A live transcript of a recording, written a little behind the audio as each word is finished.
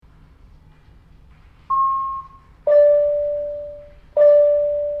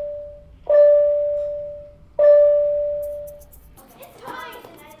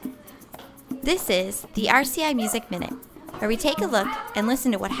This is the RCI Music Minute, where we take a look and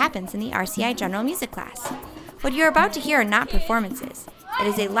listen to what happens in the RCI General Music class. What you're about to hear are not performances. It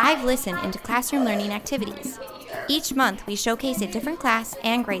is a live listen into classroom learning activities. Each month, we showcase a different class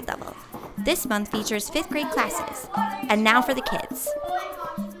and grade level. This month features 5th grade classes. And now for the kids.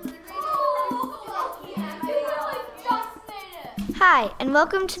 Hi, and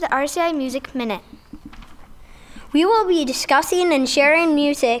welcome to the RCI Music Minute. We will be discussing and sharing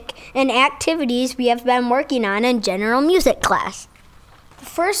music and activities we have been working on in general music class. The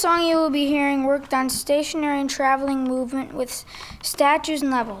first song you will be hearing worked on stationary and traveling movement with statues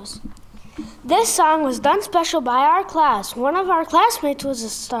and levels. This song was done special by our class. One of our classmates was the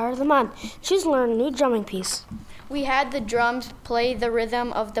star of the month. She's learned a new drumming piece. We had the drums play the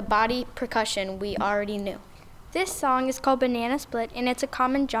rhythm of the body percussion we already knew. This song is called Banana Split, and it's a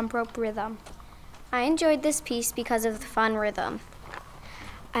common jump rope rhythm. I enjoyed this piece because of the fun rhythm.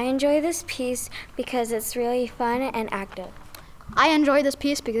 I enjoy this piece because it's really fun and active. I enjoy this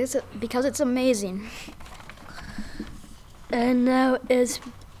piece because it's amazing. And now it's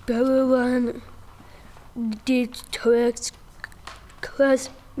everyone Detroit's class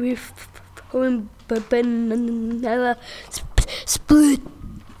reform banana split.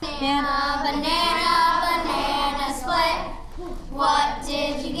 Banana, banana, banana split. What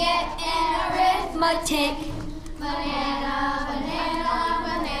did you get in arithmetic? Banana, banana,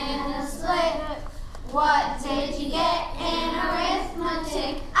 banana split. What did you get in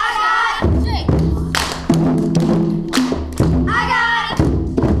arithmetic? I got 6. I got 6.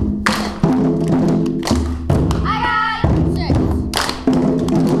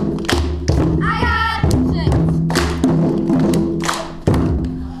 I got 6.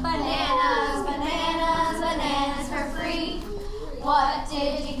 Bananas, bananas, bananas for free. What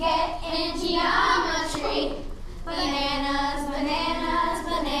did you get in geometry? Bananas, bananas,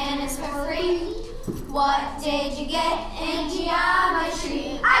 bananas for free. What did you get in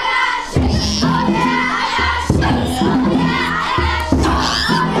geometry? I got 6. Oh yeah, I got 6. Oh yeah, I got 6.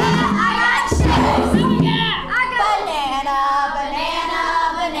 Oh yeah, I got 6. Oh yeah, I got banana, banana,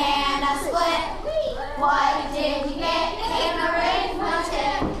 banana split. What did you get in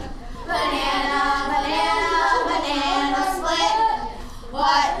arithmetic? Banana, banana, banana split.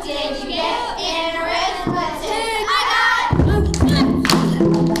 What did you get in arithmetic? I got 6.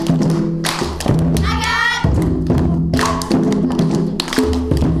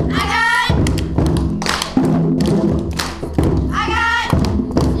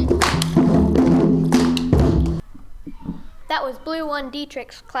 That was Blue 1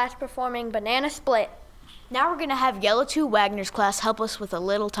 Dietrich's class performing Banana Split. Now we're going to have Yellow 2 Wagner's class help us with a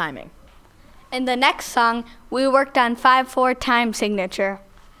little timing. In the next song, we worked on 5/4 time signature.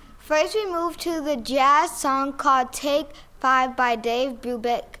 First, we moved to the jazz song called Take 5 by Dave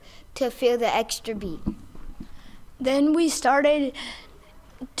Brubeck to feel the extra beat. Then we started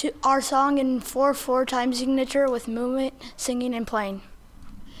our song in 4/4 time signature with movement, singing, and playing.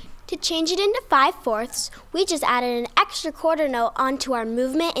 To change it into 5/4, we just added an extra quarter note onto our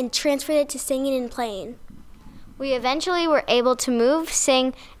movement and transferred it to singing and playing. We eventually were able to move,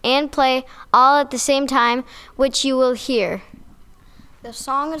 sing, and play all at the same time, which you will hear. The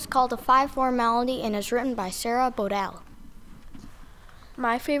song is called a 5/4 melody and is written by Sarah Bodell.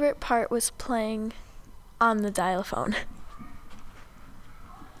 My favorite part was playing on the xylophone.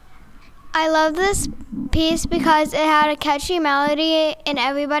 I love this piece because it had a catchy melody and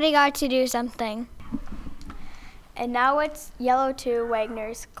everybody got to do something. And now it's Yellow 2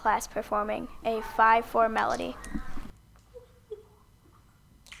 Wagner's class performing a 5/4 melody.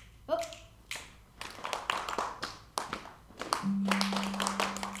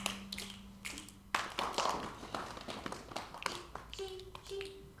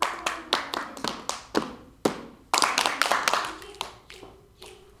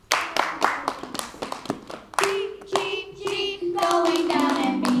 Going down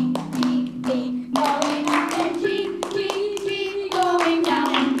and beat, beat, beat. Going up and G, G, G. Going down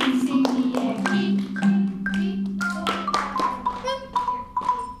and B, C, D, F, G, G, G.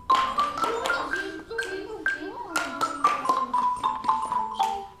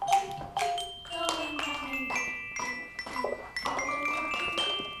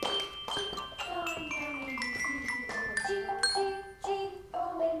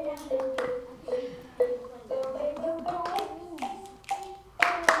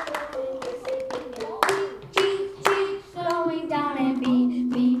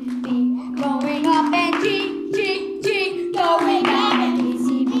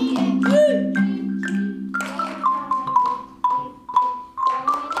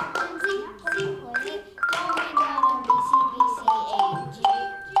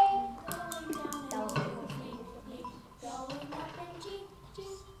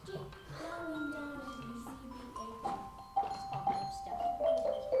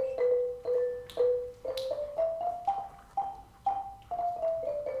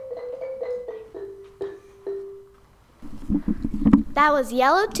 That was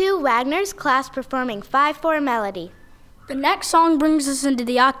Yellow 2 Wagner's class performing 5/4 melody. The next song brings us into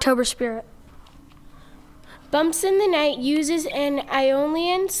the October spirit. Bumps in the Night uses an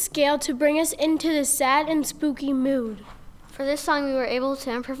Ionian scale to bring us into the sad and spooky mood. For this song, we were able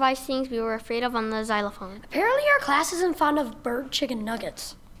to improvise things we were afraid of on the xylophone. Apparently our class isn't fond of bird chicken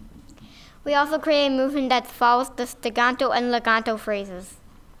nuggets. We also create a movement that follows the staccato and legato phrases.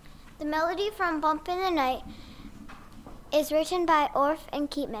 The melody from Bump in the Night is written by Orff and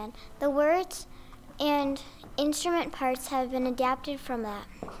Keatman. The words and instrument parts have been adapted from that.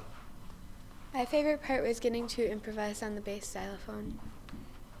 My favorite part was getting to improvise on the bass xylophone.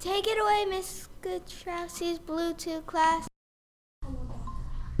 Take it away, Miss Goodtrowski's Bluetooth class.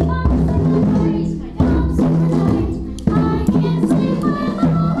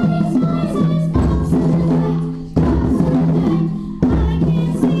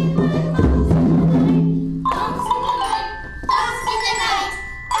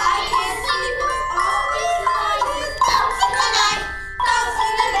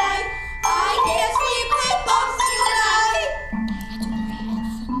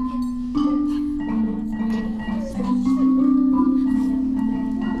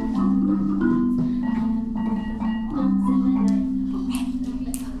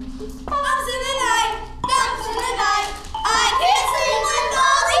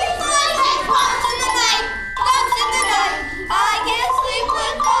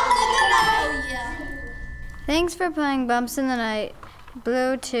 Thanks for playing Bumps in the Night,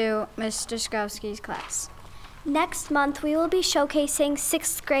 Blue to Mr. Skowski's class. Next month, we will be showcasing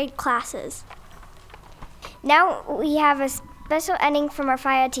 6th grade classes. Now we have a special ending from our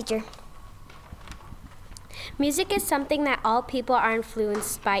Phy-Ed teacher. Music is something that all people are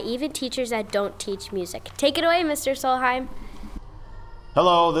influenced by, even teachers that don't teach music. Take it away, Mr. Solheim.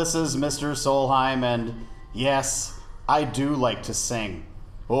 Hello, this is Mr. Solheim, and yes, I do like to sing.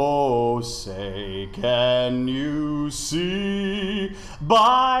 Oh, say, can you see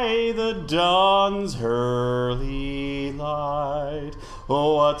by the dawn's early light,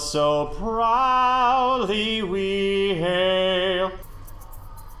 oh, what so proudly we hail?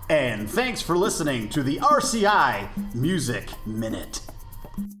 And thanks for listening to the RCI Music Minute.